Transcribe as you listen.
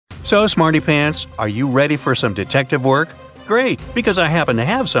So, Smarty Pants, are you ready for some detective work? Great, because I happen to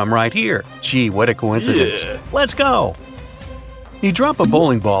have some right here. Gee, what a coincidence. Yeah. Let's go! You drop a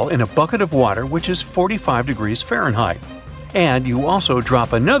bowling ball in a bucket of water which is 45 degrees Fahrenheit. And you also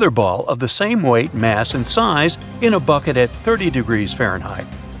drop another ball of the same weight, mass, and size in a bucket at 30 degrees Fahrenheit.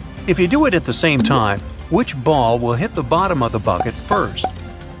 If you do it at the same time, which ball will hit the bottom of the bucket first?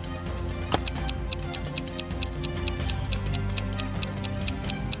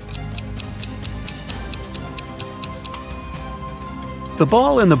 The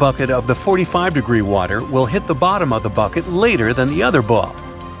ball in the bucket of the 45-degree water will hit the bottom of the bucket later than the other ball.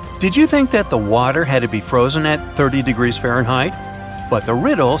 Did you think that the water had to be frozen at 30 degrees Fahrenheit? But the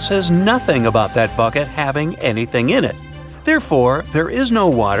riddle says nothing about that bucket having anything in it. Therefore, there is no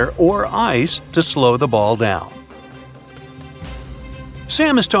water or ice to slow the ball down.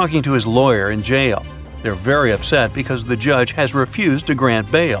 Sam is talking to his lawyer in jail. They're very upset because the judge has refused to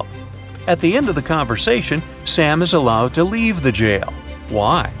grant bail. At the end of the conversation, Sam is allowed to leave the jail.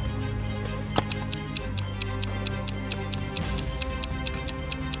 Why?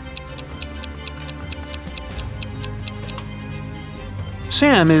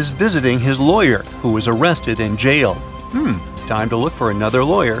 Sam is visiting his lawyer, who was arrested and jailed. Time to look for another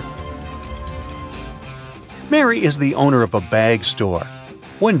lawyer. Mary is the owner of a bag store.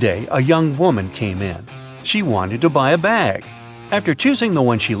 One day, a young woman came in. She wanted to buy a bag. After choosing the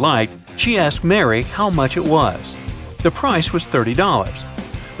one she liked, she asked Mary how much it was. The price was $30.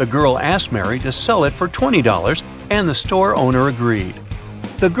 The girl asked Mary to sell it for $20, and the store owner agreed.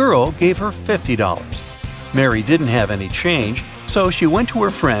 The girl gave her $50. Mary didn't have any change, so she went to her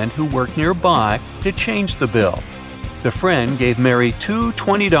friend who worked nearby to change the bill. The friend gave Mary two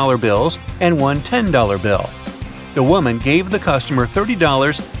 $20 bills and one $10 bill. The woman gave the customer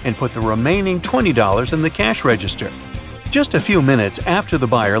 $30 and put the remaining $20 in the cash register. Just a few minutes after the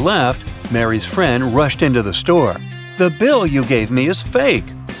buyer left, Mary's friend rushed into the store. "The bill you gave me is fake.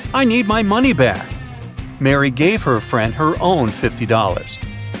 I need my money back." Mary gave her friend her own $50.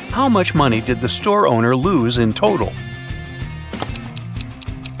 How much money did the store owner lose in total?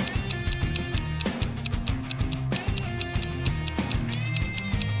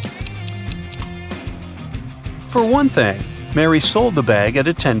 For one thing, Mary sold the bag at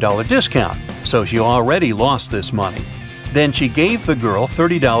a $10 discount, so she already lost this money. Then she gave the girl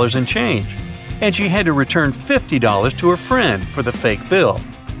 $30 in change, and she had to return $50 to her friend for the fake bill.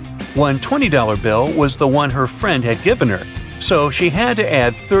 One $20 bill was the one her friend had given her, so she had to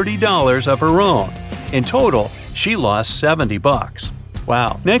add $30 of her own. In total, she lost $70.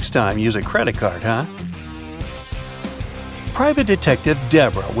 Wow, next time use a credit card, huh? Private Detective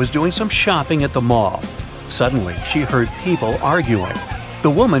Deborah was doing some shopping at the mall. Suddenly, she heard people arguing. The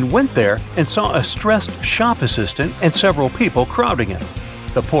woman went there and saw a stressed shop assistant and several people crowding him.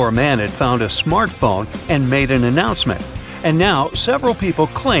 The poor man had found a smartphone and made an announcement, and now several people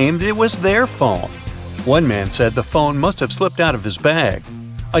claimed it was their phone. One man said the phone must have slipped out of his bag.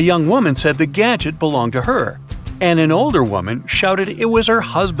 A young woman said the gadget belonged to her, and an older woman shouted it was her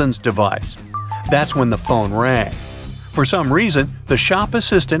husband's device. That's when the phone rang. For some reason, the shop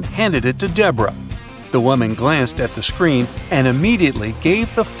assistant handed it to Deborah. The woman glanced at the screen and immediately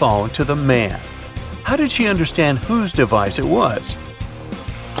gave the phone to the man. How did she understand whose device it was?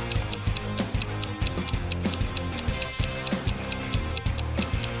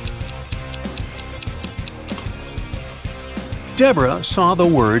 Deborah saw the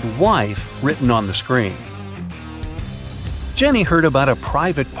word wife written on the screen. Jenny heard about a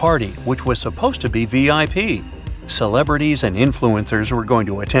private party which was supposed to be VIP. Celebrities and influencers were going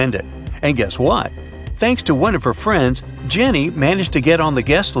to attend it. And guess what? Thanks to one of her friends, Jenny managed to get on the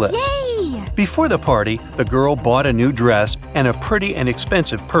guest list. Yay! Before the party, the girl bought a new dress and a pretty and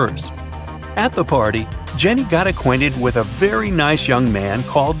expensive purse. At the party, Jenny got acquainted with a very nice young man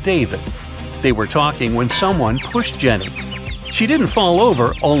called David. They were talking when someone pushed Jenny. She didn't fall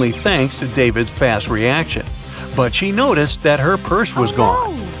over, only thanks to David's fast reaction. But she noticed that her purse was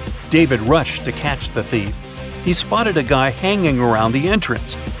gone. No. David rushed to catch the thief. He spotted a guy hanging around the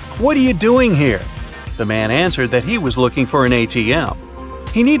entrance. "What are you doing here?" The man answered that he was looking for an ATM.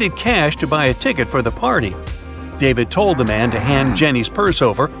 He needed cash to buy a ticket for the party. David told the man to hand Jenny's purse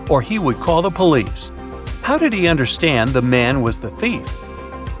over or he would call the police. How did he understand the man was the thief?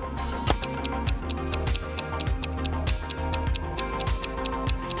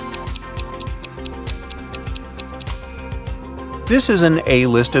 This is an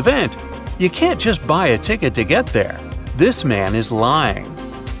A-list event. You can't just buy a ticket to get there. This man is lying.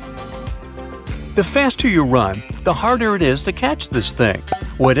 The faster you run, the harder it is to catch this thing.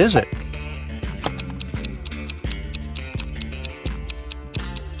 What is it?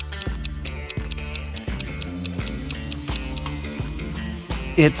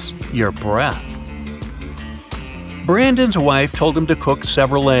 It's your breath. Brandon's wife told him to cook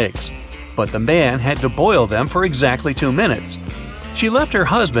several eggs, but the man had to boil them for exactly 2 minutes. She left her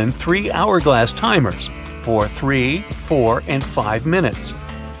husband 3 hourglass timers for 3, 4, and 5 minutes.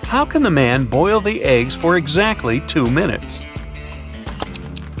 How can the man boil the eggs for exactly 2 minutes?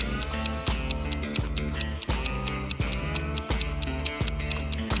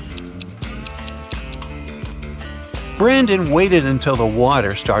 Brandon waited until the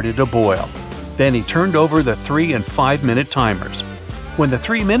water started to boil. Then he turned over the 3 and 5 minute timers. When the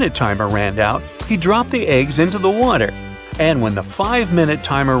 3-minute timer ran out, he dropped the eggs into the water. And when the 5-minute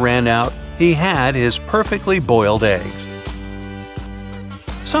timer ran out, he had his perfectly boiled eggs.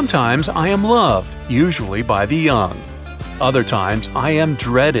 Sometimes I am loved, usually by the young. Other times I am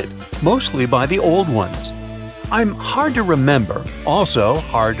dreaded, mostly by the old ones. I'm hard to remember, also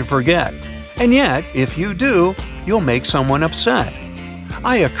hard to forget. And yet, if you do, you'll make someone upset.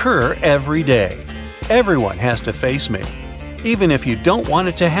 I occur every day. Everyone has to face me. Even if you don't want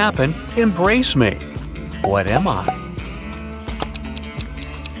it to happen, embrace me. What am I?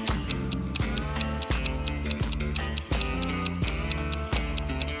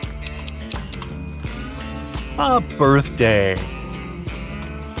 A birthday.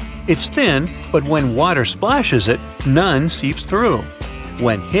 It's thin, but when water splashes it, none seeps through.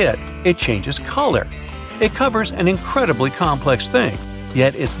 When hit, it changes color. It covers an incredibly complex thing,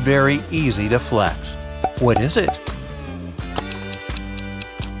 yet it's very easy to flex. What is it?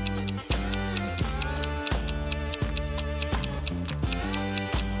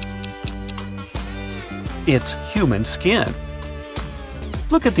 It's human skin.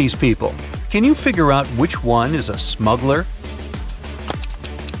 Look at these people. Can you figure out which one is a smuggler?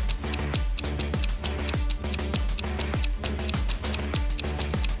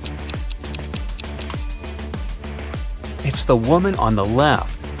 It's the woman on the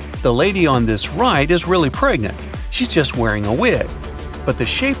left. The lady on this right is really pregnant. She's just wearing a wig. But the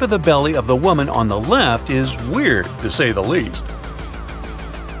shape of the belly of the woman on the left is weird, to say the least.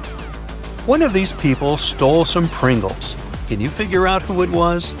 One of these people stole some Pringles. Can you figure out who it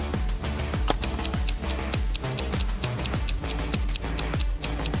was?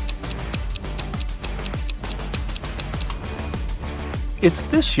 It's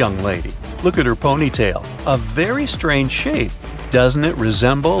this young lady. Look at her ponytail. A very strange shape. Doesn't it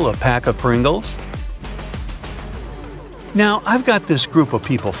resemble a pack of Pringles? Now, I've got this group of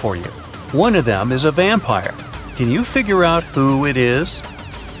people for you. One of them is a vampire. Can you figure out who it is?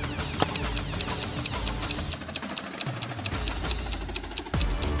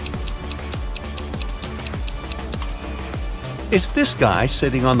 It's this guy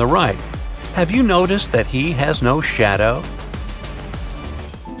sitting on the right. Have you noticed that he has no shadow?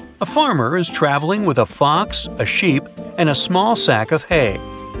 A farmer is traveling with a fox, a sheep, and a small sack of hay.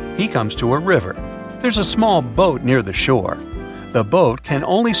 He comes to a river. There's a small boat near the shore. The boat can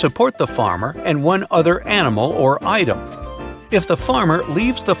only support the farmer and one other animal or item. If the farmer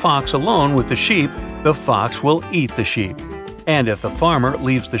leaves the fox alone with the sheep, the fox will eat the sheep. And if the farmer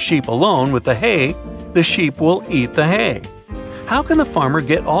leaves the sheep alone with the hay, the sheep will eat the hay. How can the farmer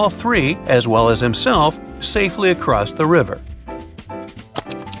get all three, as well as himself, safely across the river?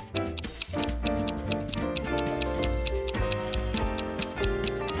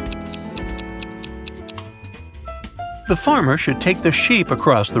 The farmer should take the sheep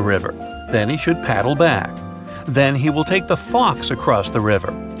across the river. Then he should paddle back. Then he will take the fox across the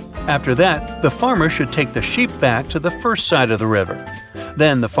river. After that, the farmer should take the sheep back to the first side of the river.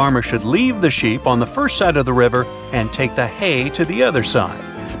 Then the farmer should leave the sheep on the first side of the river and take the hay to the other side,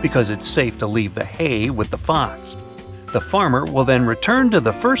 because it's safe to leave the hay with the fox. The farmer will then return to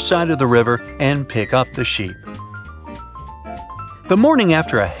the first side of the river and pick up the sheep. The morning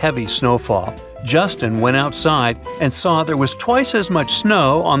after a heavy snowfall, Justin went outside and saw there was twice as much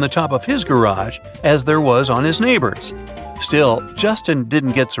snow on the top of his garage as there was on his neighbor's. Still, Justin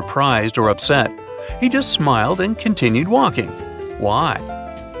didn't get surprised or upset. He just smiled and continued walking. Why?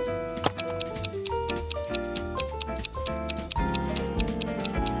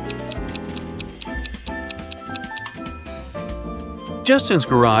 Justin's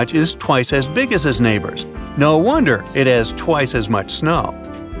garage is twice as big as his neighbor's. No wonder it has twice as much snow.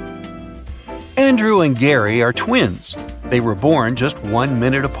 Andrew and Gary are twins. They were born just 1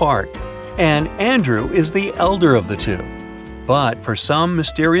 minute apart, and Andrew is the elder of the two. But for some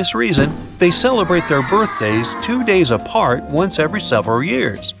mysterious reason, they celebrate their birthdays 2 days apart once every several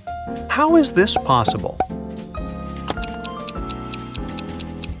years. How is this possible?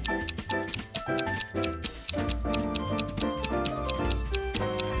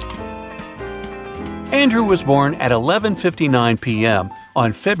 Andrew was born at 11:59 p.m.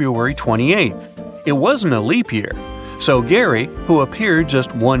 on February 28th. It wasn't a leap year. So Gary, who appeared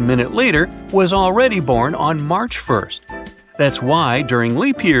just 1 minute later, was already born on March 1st. That's why during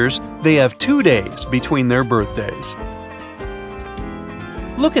leap years, they have 2 days between their birthdays.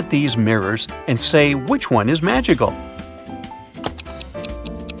 Look at these mirrors and say which one is magical.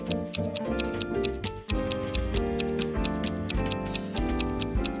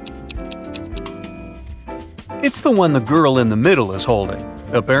 It's the one the girl in the middle is holding.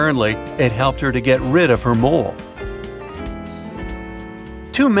 Apparently, it helped her to get rid of her mole.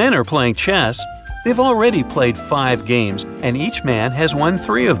 2 men are playing chess. They've already played 5 games, and each man has won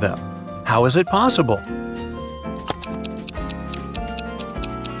 3 of them. How is it possible?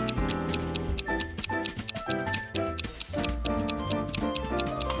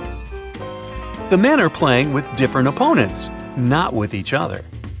 The men are playing with different opponents, not with each other.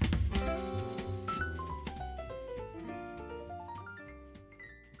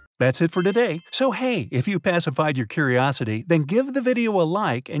 That's it for today. So hey, if you pacified your curiosity, then give the video a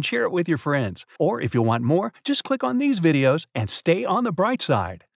like and share it with your friends. Or if you want more, just click on these videos and stay on the bright side.